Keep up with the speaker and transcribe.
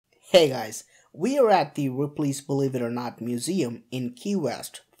Hey guys, we are at the Ripley's Believe It or Not Museum in Key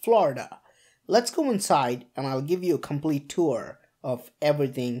West, Florida. Let's go inside and I'll give you a complete tour of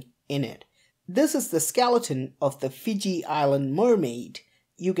everything in it. This is the skeleton of the Fiji Island Mermaid.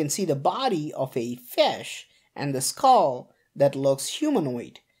 You can see the body of a fish and the skull that looks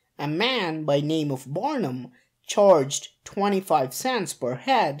humanoid. A man by name of Barnum charged 25 cents per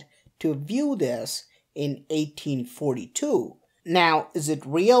head to view this in 1842. Now, is it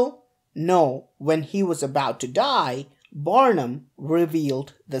real? No, when he was about to die, Barnum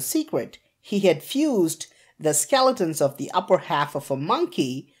revealed the secret. He had fused the skeletons of the upper half of a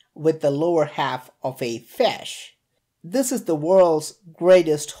monkey with the lower half of a fish. This is the world's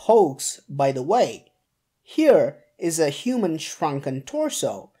greatest hoax, by the way. Here is a human shrunken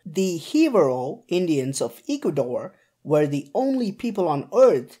torso. The Jivaro Indians of Ecuador were the only people on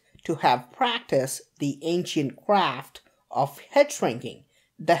earth to have practiced the ancient craft of head shrinking.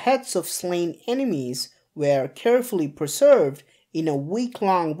 The heads of slain enemies were carefully preserved in a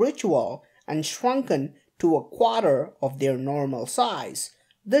week-long ritual and shrunken to a quarter of their normal size.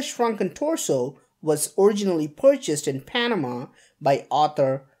 This shrunken torso was originally purchased in Panama by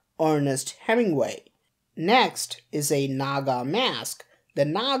author Ernest Hemingway. Next is a Naga mask. The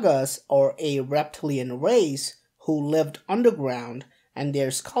Nagas are a reptilian race who lived underground, and their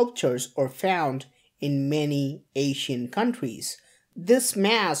sculptures are found in many Asian countries. This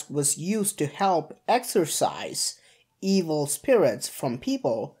mask was used to help exorcise evil spirits from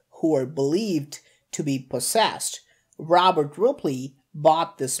people who were believed to be possessed. Robert Ripley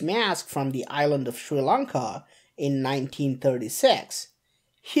bought this mask from the island of Sri Lanka in 1936.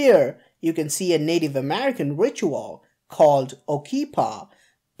 Here you can see a Native American ritual called Okipa,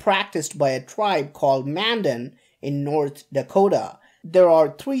 practiced by a tribe called Mandan in North Dakota. There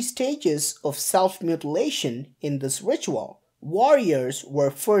are 3 stages of self-mutilation in this ritual. Warriors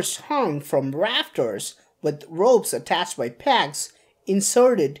were first hung from rafters with ropes attached by pegs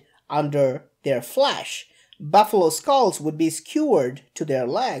inserted under their flesh. Buffalo skulls would be skewered to their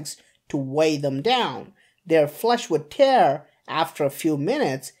legs to weigh them down. Their flesh would tear after a few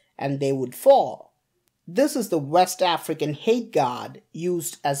minutes and they would fall. This is the West African hate god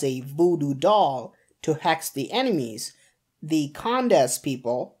used as a voodoo doll to hex the enemies. The Condes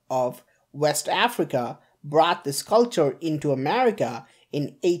people of West Africa brought this culture into America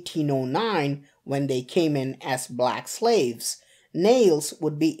in 1809 when they came in as black slaves. Nails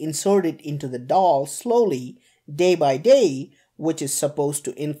would be inserted into the doll slowly, day by day, which is supposed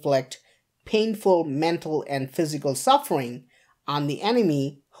to inflict painful mental and physical suffering on the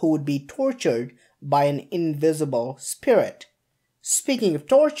enemy, who would be tortured by an invisible spirit. Speaking of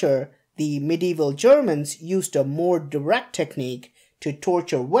torture, the medieval Germans used a more direct technique to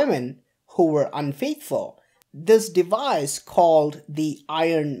torture women who were unfaithful. This device, called the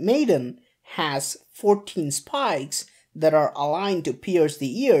Iron Maiden, has 14 spikes that are aligned to pierce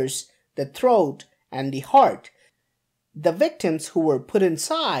the ears, the throat, and the heart. The victims who were put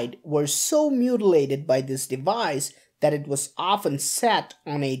inside were so mutilated by this device that it was often set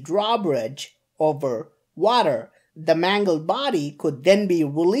on a drawbridge over water. The mangled body could then be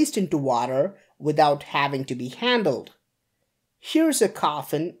released into water without having to be handled. Here's a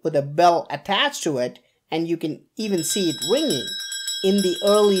coffin with a bell attached to it, and you can even see it ringing. In the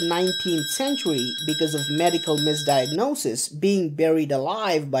early 19th century, because of medical misdiagnosis, being buried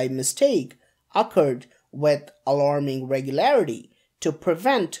alive by mistake occurred with alarming regularity. To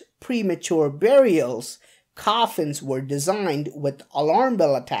prevent premature burials, coffins were designed with alarm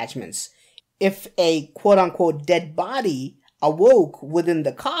bell attachments. If a quote-unquote dead body awoke within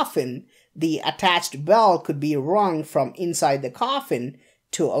the coffin, the attached bell could be rung from inside the coffin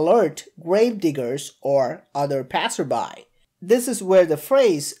to alert gravediggers or other passerby. This is where the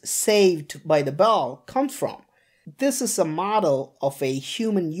phrase "saved by the bell" comes from. This is a model of a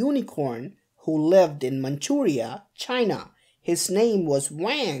human unicorn who lived in Manchuria, China. His name was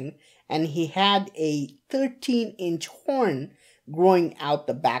Wang, and he had a 13-inch horn growing out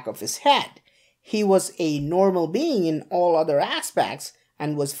the back of his head. He was a normal being in all other aspects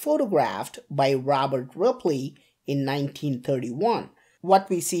and was photographed by Robert Ripley in 1931. What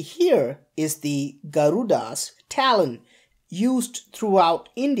we see here is the Garuda's talon. Used throughout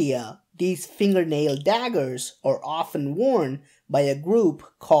India, these fingernail daggers are often worn by a group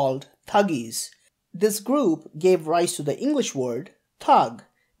called Thuggis. This group gave rise to the English word thug.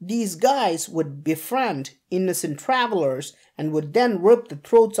 These guys would befriend innocent travelers and would then rip the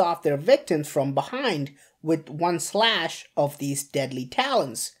throats off their victims from behind with one slash of these deadly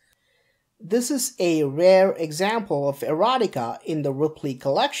talons. This is a rare example of erotica in the Ripley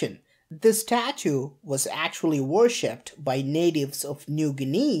collection. This statue was actually worshipped by natives of New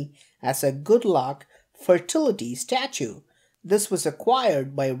Guinea as a good luck fertility statue. This was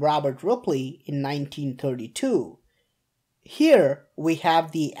acquired by Robert Ripley in 1932. Here we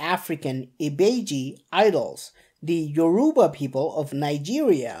have the African Ibeji idols. The Yoruba people of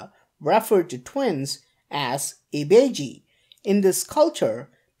Nigeria refer to twins as Ibeji. In this culture,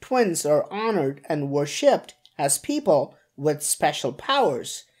 twins are honored and worshipped as people with special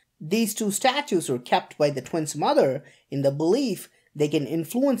powers. These two statues were kept by the twins' mother in the belief they can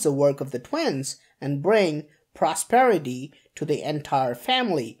influence the work of the twins and bring prosperity to the entire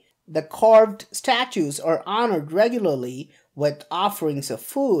family. The carved statues are honored regularly with offerings of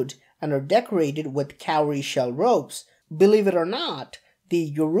food and are decorated with cowrie shell ropes. Believe it or not, the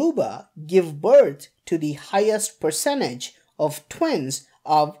Yoruba give birth to the highest percentage of twins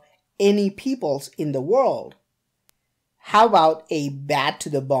of any peoples in the world. How about a bad to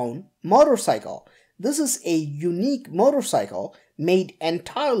the bone motorcycle? This is a unique motorcycle made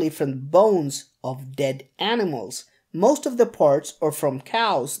entirely from the bones of dead animals. Most of the parts are from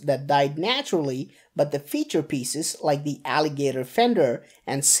cows that died naturally, but the feature pieces like the alligator fender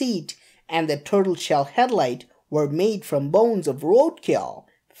and seat and the turtle shell headlight were made from bones of roadkill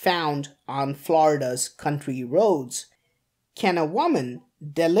found on Florida's country roads. Can a woman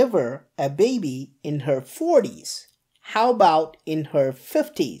deliver a baby in her 40s? How about in her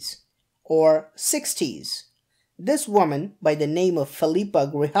 50s or 60s? This woman by the name of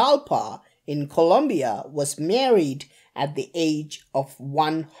Felipa Grijalpa in Colombia was married at the age of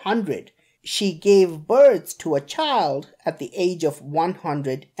 100. She gave birth to a child at the age of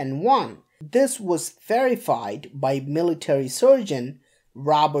 101. This was verified by military surgeon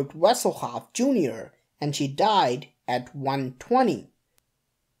Robert Wesselhoff Jr. and she died at 120.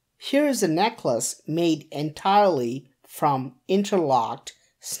 Here is a necklace made entirely from interlocked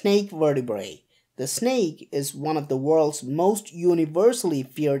snake vertebrae. The snake is one of the world's most universally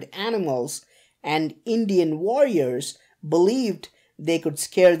feared animals, and Indian warriors believed they could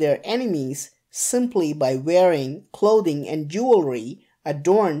scare their enemies simply by wearing clothing and jewelry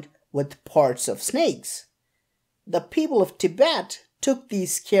adorned with parts of snakes. The people of Tibet took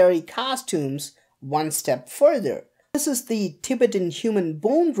these scary costumes one step further. This is the Tibetan human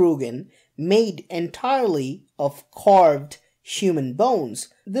bone rugen made entirely of carved human bones.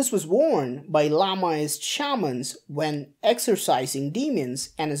 This was worn by Lamaist shamans when exorcising demons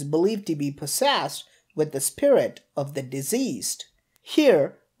and is believed to be possessed with the spirit of the deceased.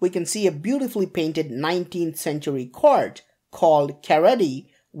 Here we can see a beautifully painted 19th century cart called carretti,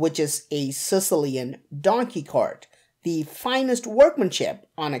 which is a Sicilian donkey cart. The finest workmanship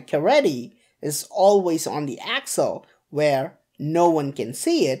on a carretti is always on the axle where no one can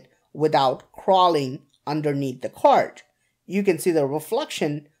see it without crawling underneath the cart. You can see the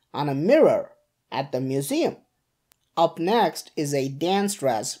reflection on a mirror at the museum. Up next is a dance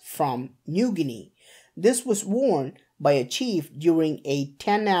dress from New Guinea. This was worn by a chief during a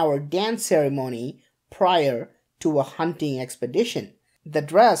 10-hour dance ceremony prior to a hunting expedition. The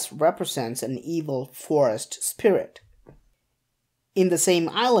dress represents an evil forest spirit. In the same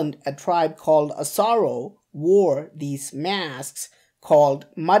island, a tribe called Asaro wore these masks called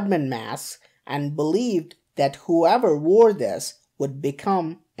mudman masks and believed that whoever wore this would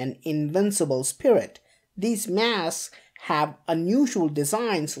become an invincible spirit. These masks have unusual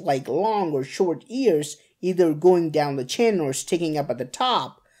designs like long or short ears either going down the chin or sticking up at the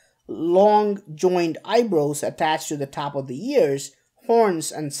top, long joined eyebrows attached to the top of the ears,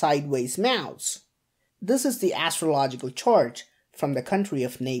 horns and sideways mouths. This is the astrological chart from the country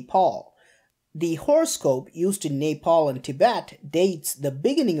of Nepal. The horoscope used in Nepal and Tibet dates the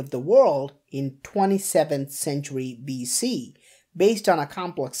beginning of the world in 27th century BC. Based on a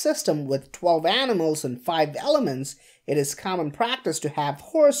complex system with 12 animals and 5 elements, it is common practice to have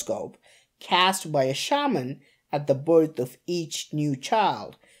horoscope cast by a shaman at the birth of each new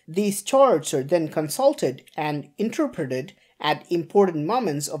child. These charts are then consulted and interpreted at important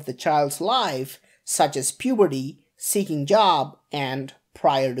moments of the child's life, such as puberty, seeking job, and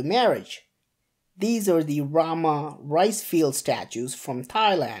prior to marriage. These are the Rama rice field statues from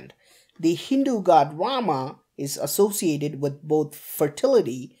Thailand. The Hindu god Rama is associated with both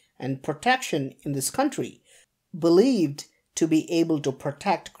fertility and protection in this country, believed to be able to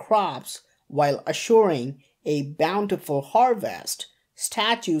protect crops while assuring a bountiful harvest.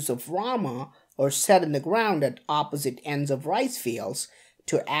 Statues of Rama are set in the ground at opposite ends of rice fields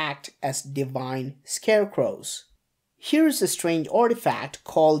to act as divine scarecrows. Here is a strange artifact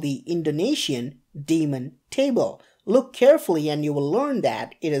called the Indonesian demon table. Look carefully and you will learn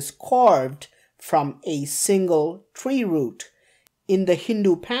that it is carved from a single tree root. In the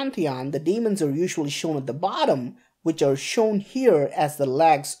Hindu pantheon, the demons are usually shown at the bottom, which are shown here as the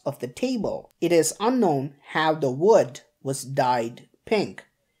legs of the table. It is unknown how the wood was dyed pink.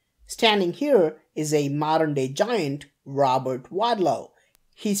 Standing here is a modern-day giant, Robert Wadlow.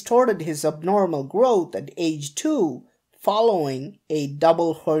 He started his abnormal growth at age 2 following a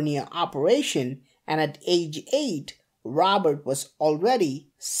double hernia operation, and at age 8, Robert was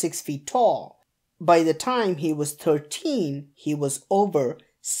already 6 feet tall. By the time he was 13, he was over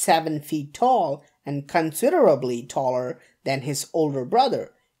 7 feet tall and considerably taller than his older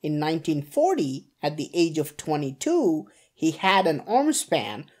brother. In 1940, at the age of 22, he had an arm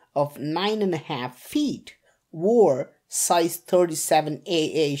span of 9.5 feet, wore size 37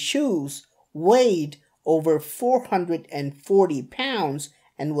 AA shoes, weighed over 440 pounds,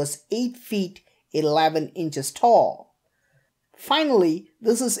 and was 8 feet 11 inches tall. Finally,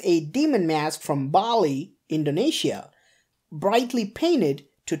 this is a demon mask from Bali, Indonesia. Brightly painted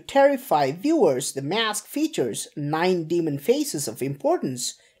to terrify viewers, the mask features 9 demon faces of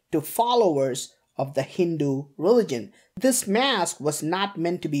importance to followers of the Hindu religion. This mask was not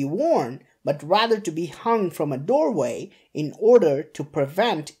meant to be worn, but rather to be hung from a doorway in order to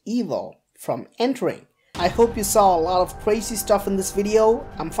prevent evil from entering. I hope you saw a lot of crazy stuff in this video.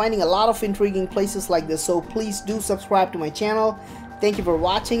 I'm finding a lot of intriguing places like this, so please do subscribe to my channel. Thank you for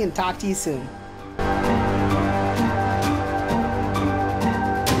watching and talk to you soon.